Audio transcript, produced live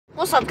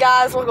What's up,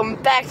 guys? Welcome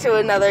back to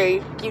another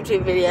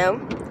YouTube video.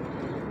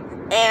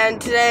 And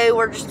today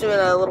we're just doing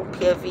a little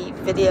POV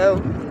video.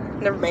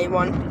 Never made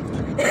one.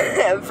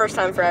 First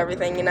time for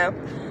everything, you know.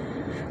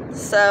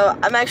 So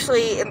I'm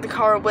actually in the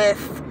car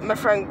with my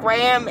friend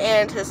Graham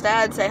and his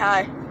dad. Say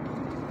hi.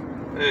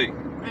 Hey.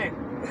 Hey.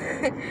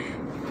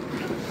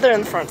 They're in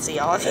the front seat,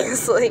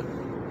 obviously.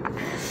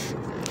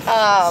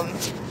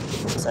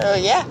 So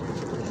yeah.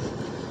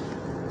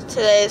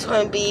 Today is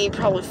going to be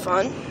probably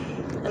fun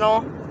and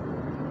all.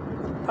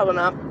 Probably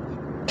not.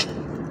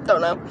 Don't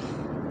know.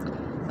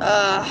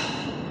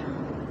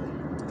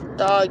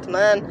 Dogs,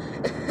 man.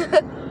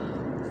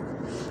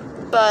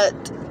 But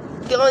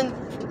the only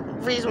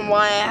reason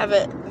why I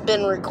haven't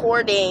been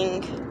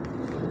recording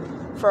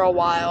for a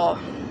while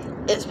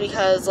is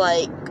because,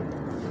 like,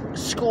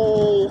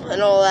 school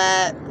and all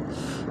that,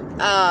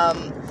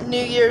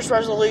 New Year's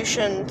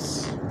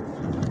resolutions,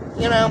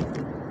 you know.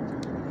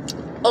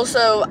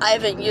 Also, I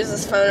haven't used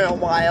this phone in a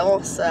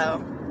while,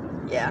 so,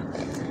 yeah.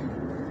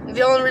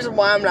 The only reason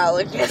why I'm not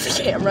looking at the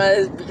camera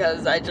is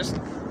because I just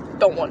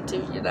don't want to,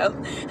 you know.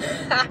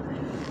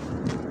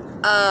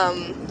 How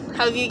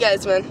have you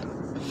guys been?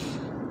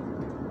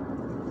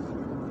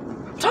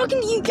 I'm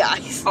talking to you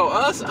guys. Oh,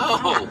 us?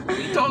 Oh,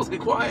 you totally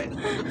quiet.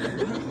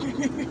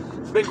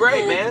 It's been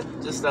great, man.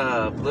 Just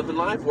living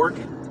life,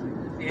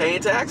 working,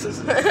 paying taxes.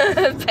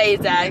 Pay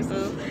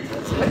taxes.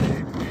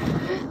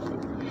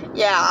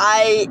 Yeah,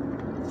 I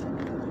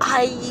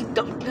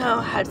don't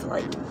know how to,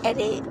 like,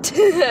 edit.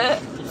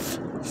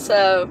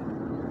 So,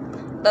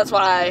 that's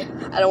why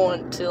I don't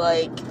want to,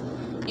 like,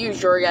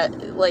 use your guys,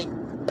 like,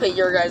 put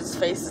your guys'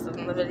 faces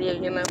in the video,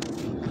 you know?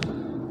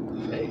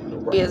 Hey, no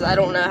problem. Because I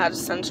don't know how to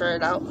censor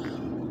it out.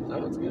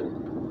 No, it's good.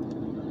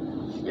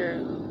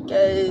 You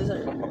guys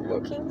are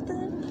okay with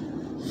that?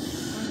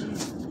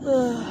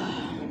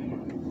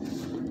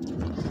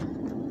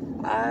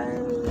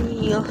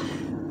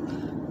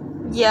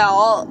 Yeah,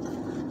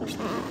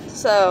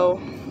 so,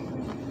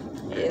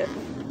 yeah.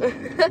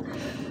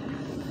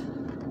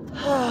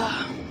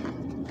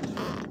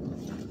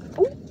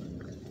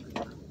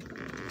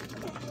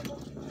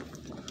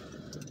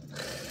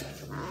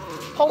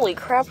 Holy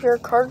crap, your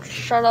car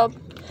shut up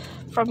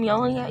from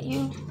yelling at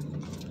you?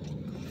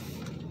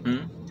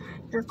 Hmm?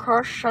 Your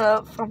car shut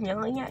up from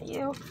yelling at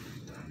you?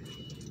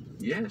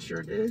 Yeah,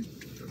 sure did.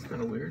 That's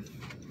kind of weird.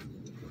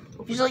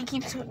 Usually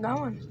keeps it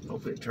going.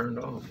 Hopefully it turned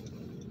off.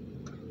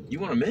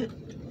 You want a mint?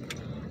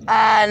 No,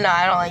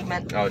 I don't like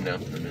mint. Oh, no, a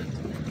mint.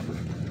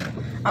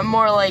 I'm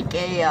more like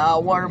a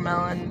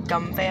watermelon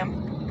gum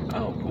fan.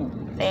 Oh, cool.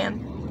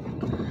 Fan.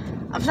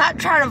 I'm not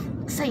trying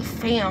to say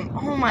fam.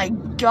 Oh my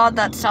god,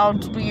 that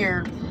sounds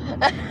weird.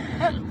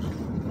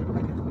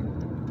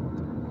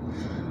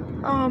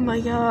 Oh my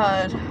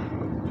god.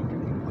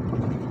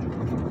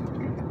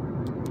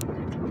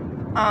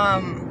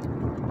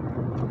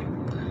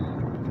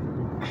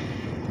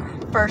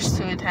 First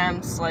two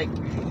attempts, like,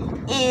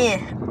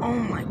 oh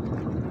my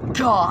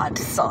god,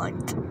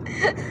 sucked.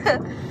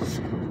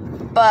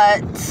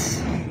 But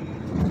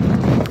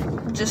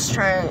just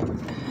trying.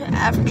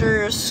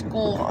 After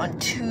school on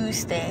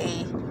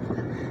Tuesday,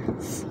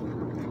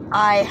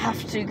 I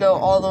have to go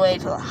all the way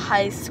to the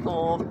high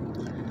school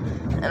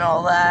and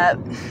all that.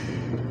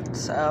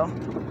 So,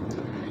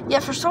 yeah,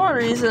 for some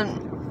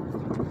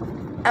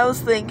reason, I was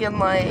thinking,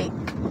 like,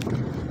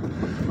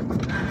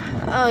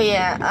 oh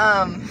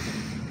yeah,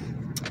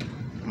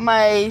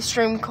 my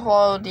stream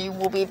quality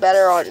will be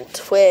better on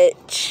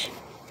Twitch,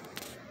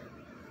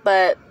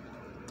 but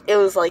it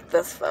was like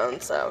this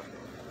phone, so,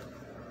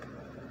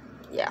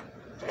 yeah.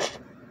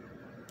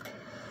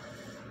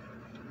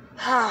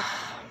 I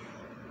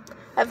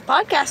have a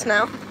podcast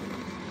now.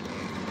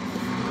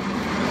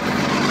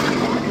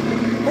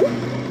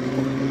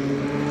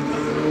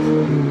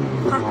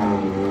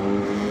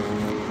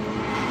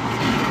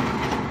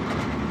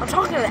 I'm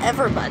talking to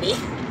everybody,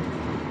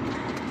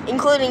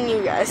 including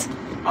you guys.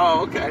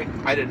 Oh, okay.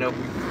 I didn't know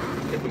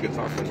if we could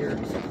talk on here.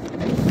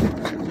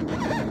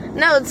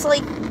 No, it's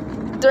like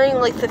during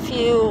like the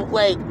few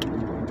like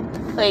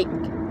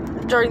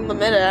during the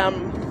minute.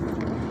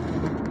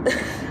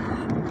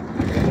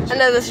 I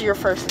know this is your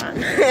first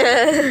time.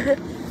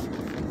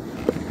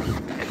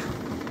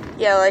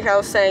 Yeah, like I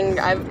was saying,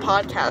 I have a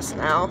podcast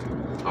now.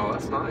 Oh,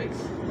 that's nice.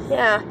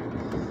 Yeah,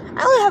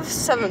 I only have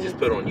 7. You just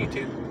put it on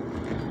YouTube?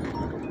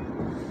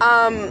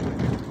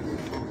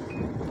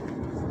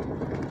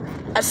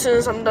 As soon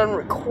as I'm done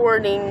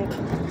recording,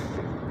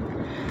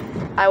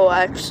 I will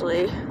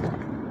actually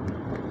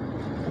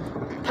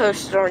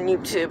post it on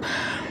YouTube.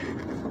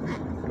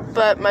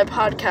 But my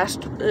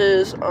podcast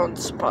is on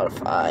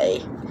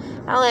Spotify.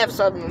 I only have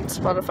 7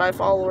 Spotify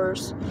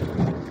followers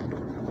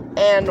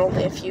and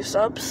only a few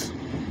subs.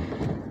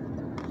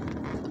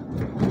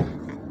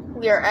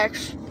 We are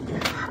actually,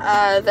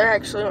 they're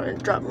actually going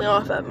to drop me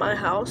off at my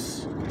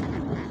house.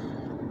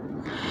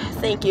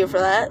 Thank you for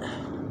that.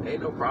 Hey,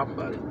 no problem,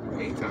 buddy.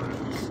 Anytime.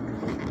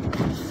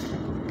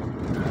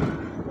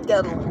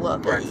 Gotta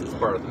love Bryce it. is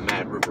part of the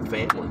Mad River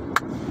family.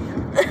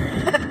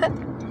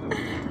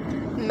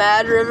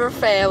 Mad River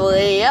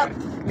family, yep.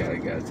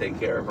 Gotta take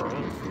care of her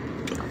own.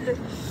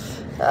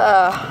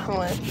 I'm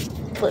gonna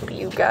flip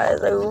you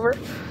guys over.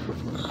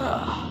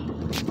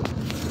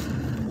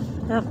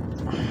 Yep.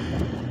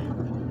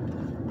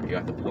 You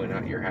have to point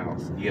out your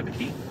house. Do you have a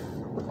key?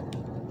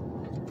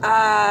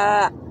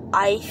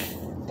 I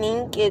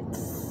think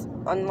it's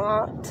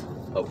unlocked.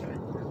 Okay.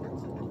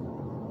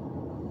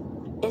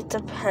 It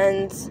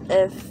depends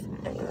if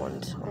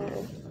anyone's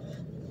home.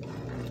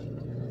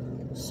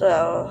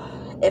 So,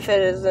 if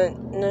it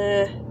isn't,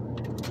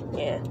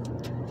 yeah.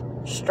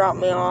 Just drop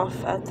me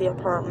off at the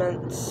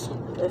apartments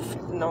if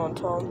no one's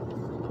home.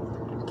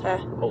 Okay?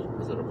 Oh,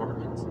 is it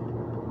apartments?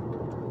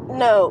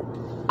 No,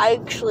 I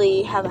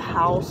actually have a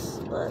house,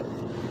 but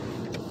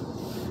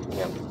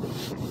yeah.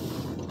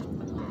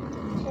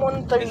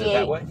 138. Is it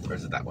that way or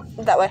is it that way?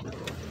 That way.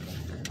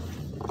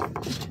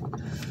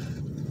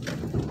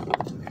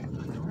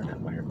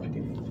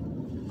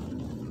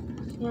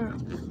 Yeah.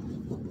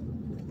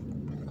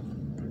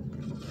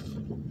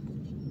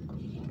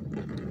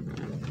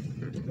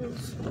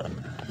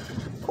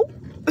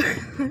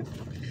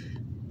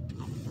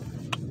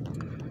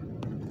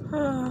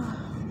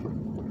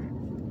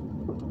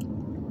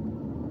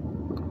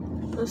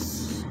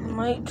 This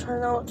might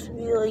turn out to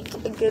be like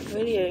a good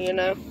video, you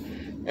know?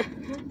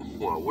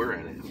 Well, we're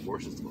in it. Of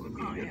course it's going to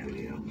be a good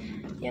video.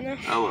 You know?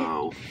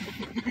 Hello.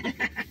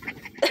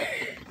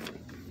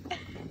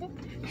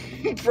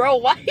 Bro,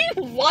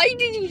 why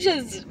did you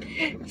just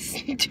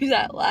do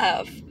that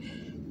laugh?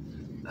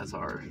 That's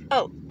hard.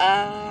 Oh,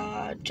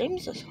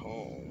 James is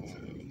home.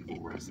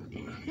 Where is it?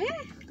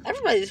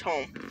 Everybody's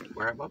home.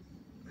 Where at, bub?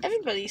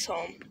 Everybody's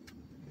home.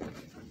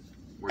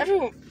 Where?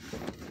 Everyone.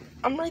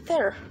 I'm right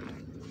there.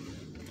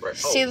 Right.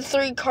 See the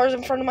 3 cars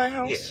in front of my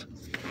house?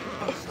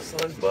 Yeah.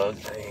 Son, bug.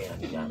 Damn,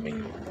 you got me.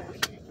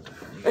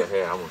 Go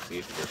ahead. I'm going to see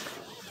if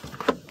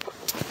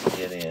you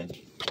get in.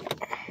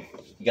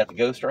 You got the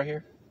ghost right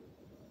here?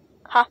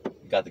 Huh?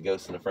 You got the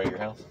ghost in the front of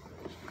your house?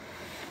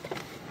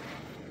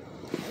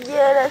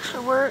 Yeah, it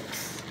actually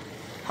works.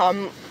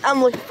 I'm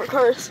looking for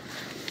cars.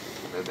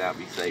 Then that'd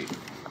be safe.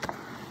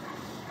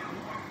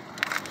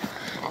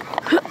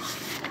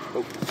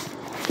 Oh.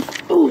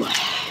 Ooh.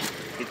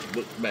 Get your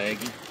book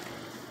baggie.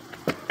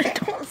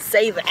 Don't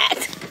say that.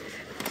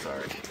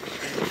 Sorry.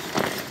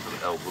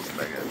 The L book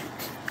bag.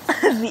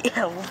 The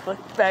L book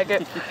bagger.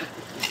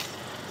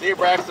 See you,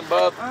 Braxton,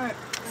 bub. Alright.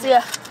 See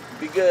ya.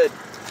 Be good.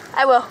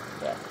 I will.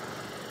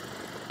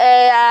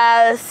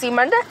 Yeah. See you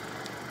Monday?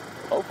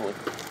 Hopefully.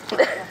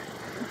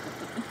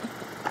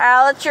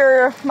 I'll let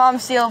your mom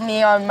steal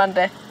me on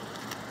Monday.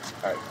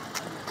 Alright.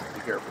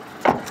 Be careful.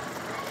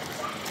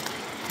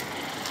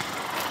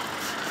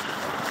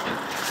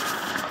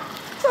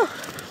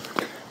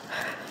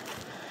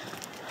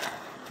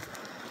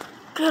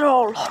 Good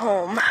old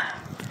home.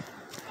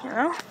 You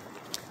know?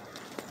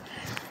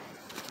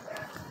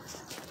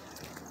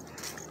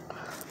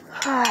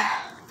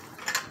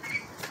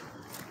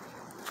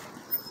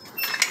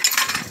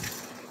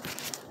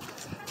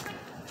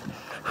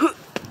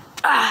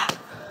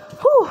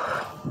 Whew.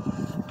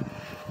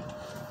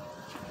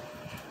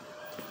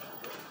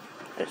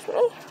 There's me.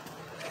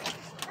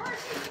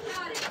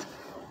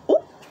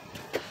 Ooh.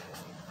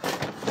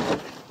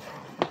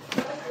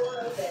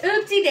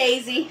 Oopsie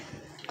daisy.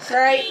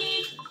 Right.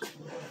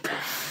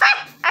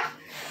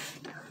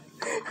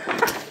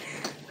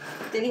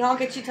 Did he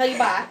honk at you till you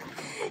bye?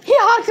 He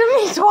honked at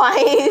me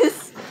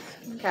twice.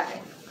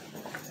 Okay.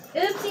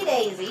 Oopsie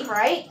daisy,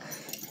 right?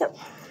 Yep.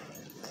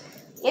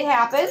 It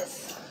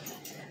happens.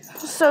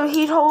 So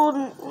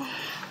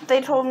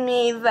they told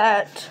me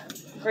that,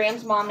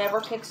 Graham's mom never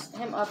picks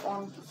him up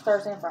on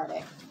Thursday and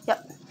Friday.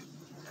 yep,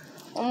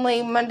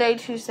 only Monday,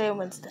 Tuesday, and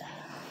Wednesday.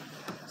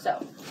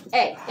 So,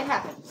 hey, it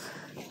happens.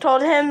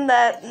 Told him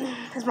that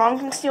his mom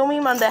can steal me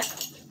Monday.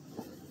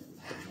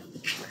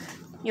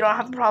 You don't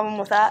have a problem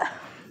with that?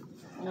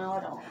 No,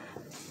 I don't.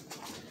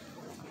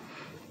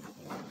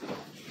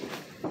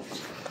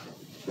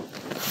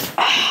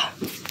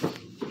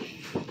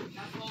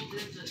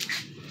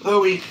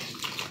 Chloe.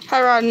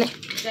 Hi, Rodney.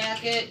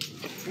 Jacket.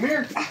 Come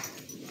here.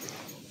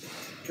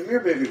 Come here,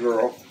 baby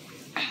girl.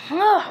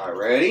 Oh, All right,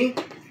 ready?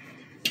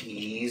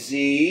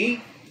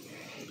 Easy.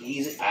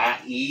 Easy.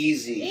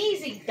 Easy.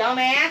 Easy,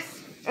 dumbass.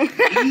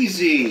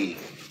 Easy.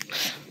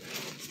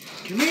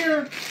 Come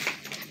here.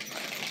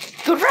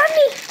 good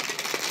Rodney.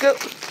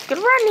 Good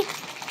Rodney.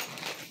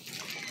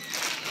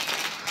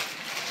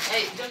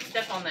 Hey, don't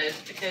step on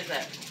those because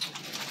that.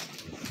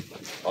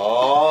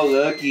 Oh,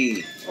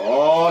 looky.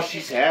 Oh,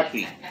 she's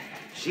happy.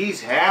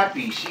 She's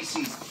happy.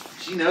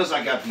 She knows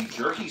I got beef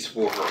jerkies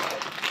for her.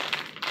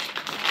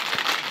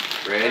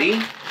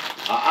 Ready?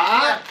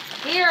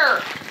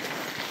 Here.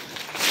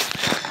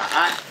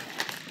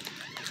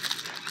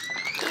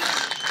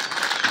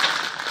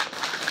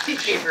 She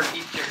gave her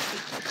picture.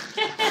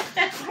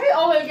 We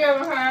always give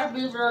her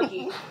beef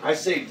jerky. I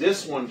saved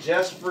this one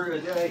just for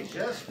today,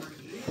 just for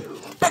you.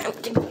 I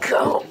have to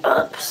go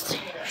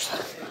upstairs.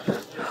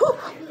 Whew.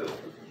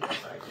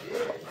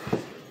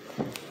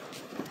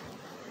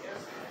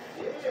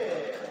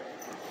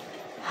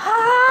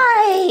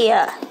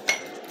 Hi.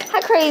 How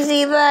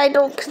crazy that I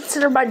don't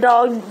consider my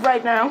dog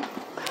right now.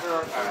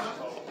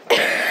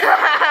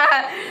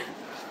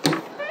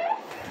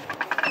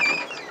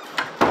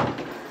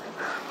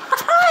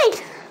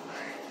 Hi.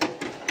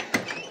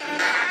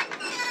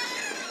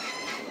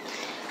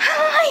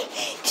 Hi.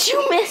 Did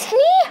you miss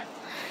me?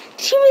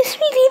 Did you miss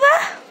me, Diva?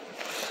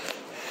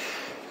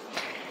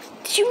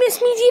 Did you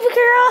miss me, Diva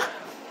girl?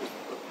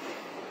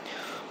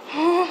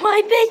 Oh,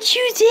 I bet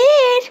you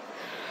did.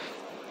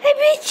 I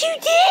bet you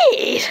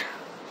did.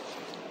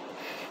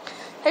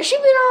 Has she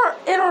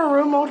been in our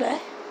room all day?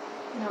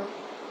 No.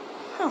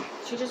 Oh.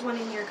 She just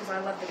went in here because I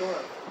left the door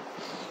open.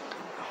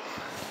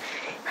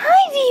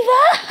 Hi,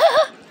 Diva.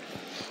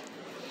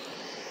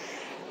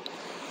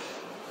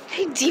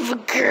 Hey, Diva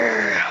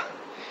girl.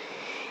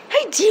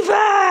 Hey,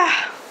 Diva.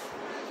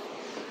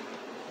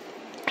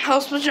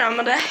 How's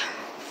pajama day?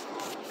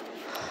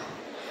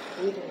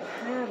 We didn't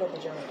have a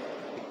pajama day.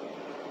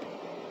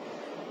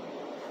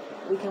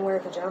 We can wear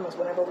pajamas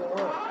whenever we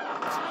want.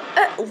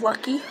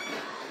 Lucky.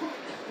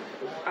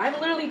 I've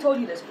literally told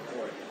you this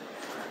before.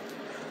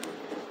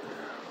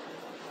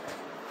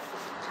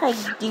 Hi,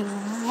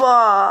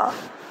 Diva.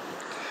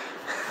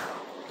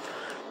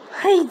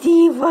 Hi,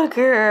 Diva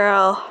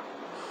girl.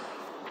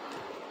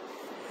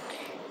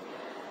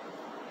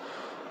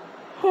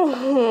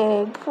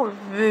 Oh, poor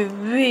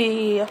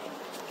baby.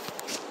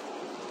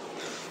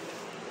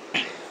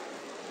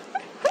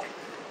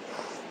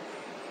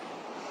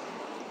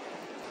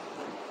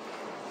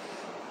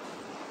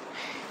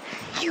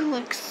 You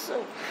look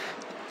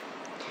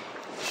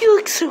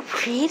so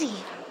pretty.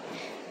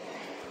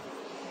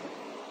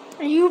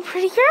 Are you a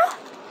pretty girl?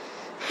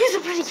 Who's a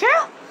pretty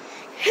girl?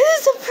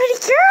 Who's a pretty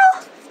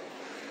girl?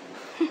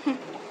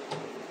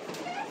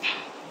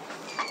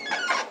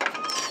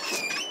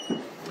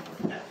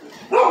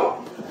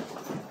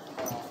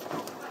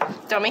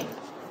 Dummy.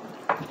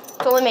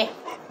 It's only me.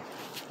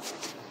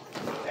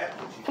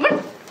 Come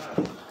on.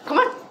 Come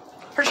on.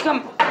 Where'd you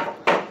come?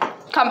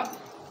 Come.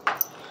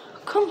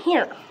 Come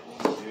here.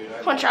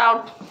 Come on,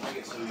 child.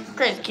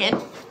 Crazy kid.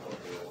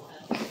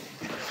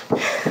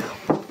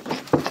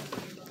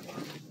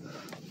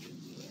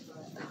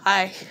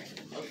 Hi.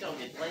 Oh, don't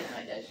get played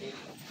tonight, does she?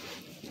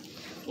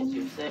 She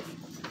was sick.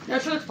 No,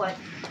 she went to play.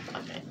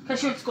 Okay. Because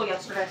she went to school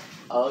yesterday.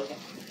 Oh, okay.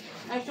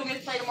 And she'll get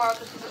to play tomorrow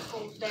because she's at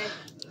school today.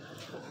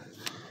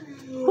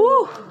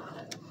 Woo.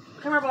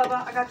 Come here,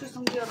 Bubba. I got you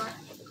some deodorant.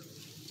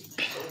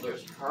 Oh,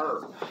 there's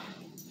her.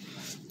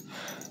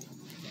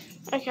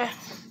 Okay.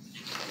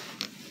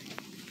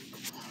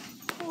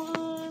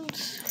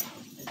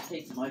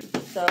 Take my.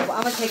 So I'm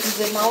gonna take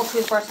my old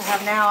toothbrush I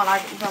have now, and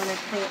I'm gonna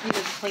need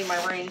to clean my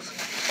rings.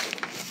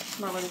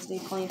 My rings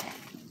need cleaned.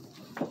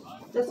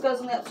 This goes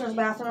in the upstairs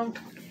bathroom.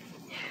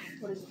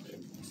 What is it?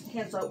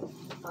 Hand soap.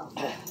 Oh.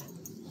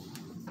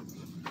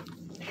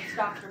 It's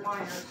Dr.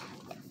 Myers.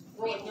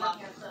 Roll it up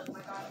hand soap. Oh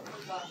my God,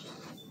 it's lush.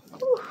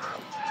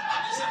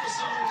 This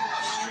episode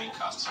of Street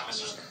Cuffs,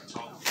 Mr.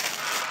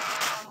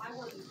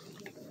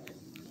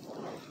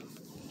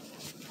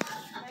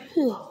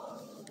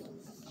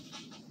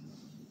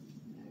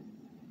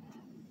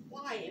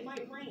 Why? It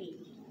might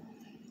rain.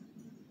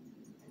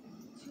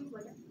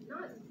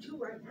 Not two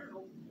right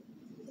now.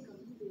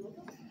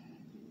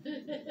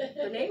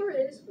 The neighbor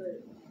is,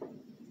 but.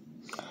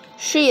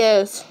 She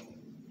is.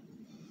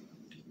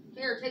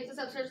 Here, take this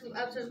upstairs to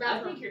the upstairs I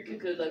bathroom. think you're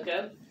cuckoo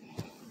loco.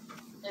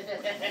 God,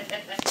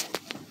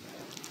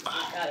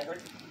 it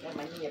hurt. Got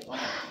my knee up on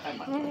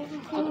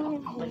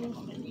my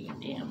knee.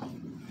 Damn.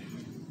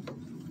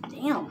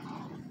 Damn.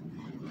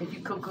 Cause you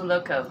cuckoo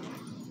loco.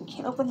 I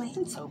can't open my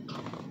hand soap.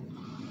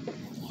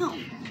 Damn.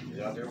 He's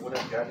out there with a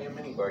goddamn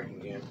mini barking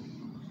game.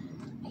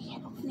 I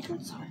can't open the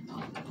hand soap.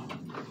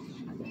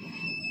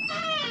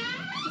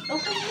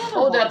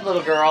 Hold up,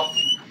 little girl.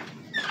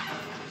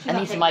 I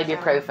need some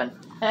ibuprofen.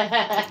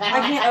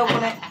 I can't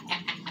open it.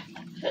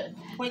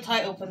 Wait till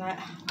I open that.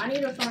 I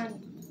need to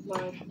find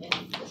my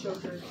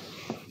chauffeur.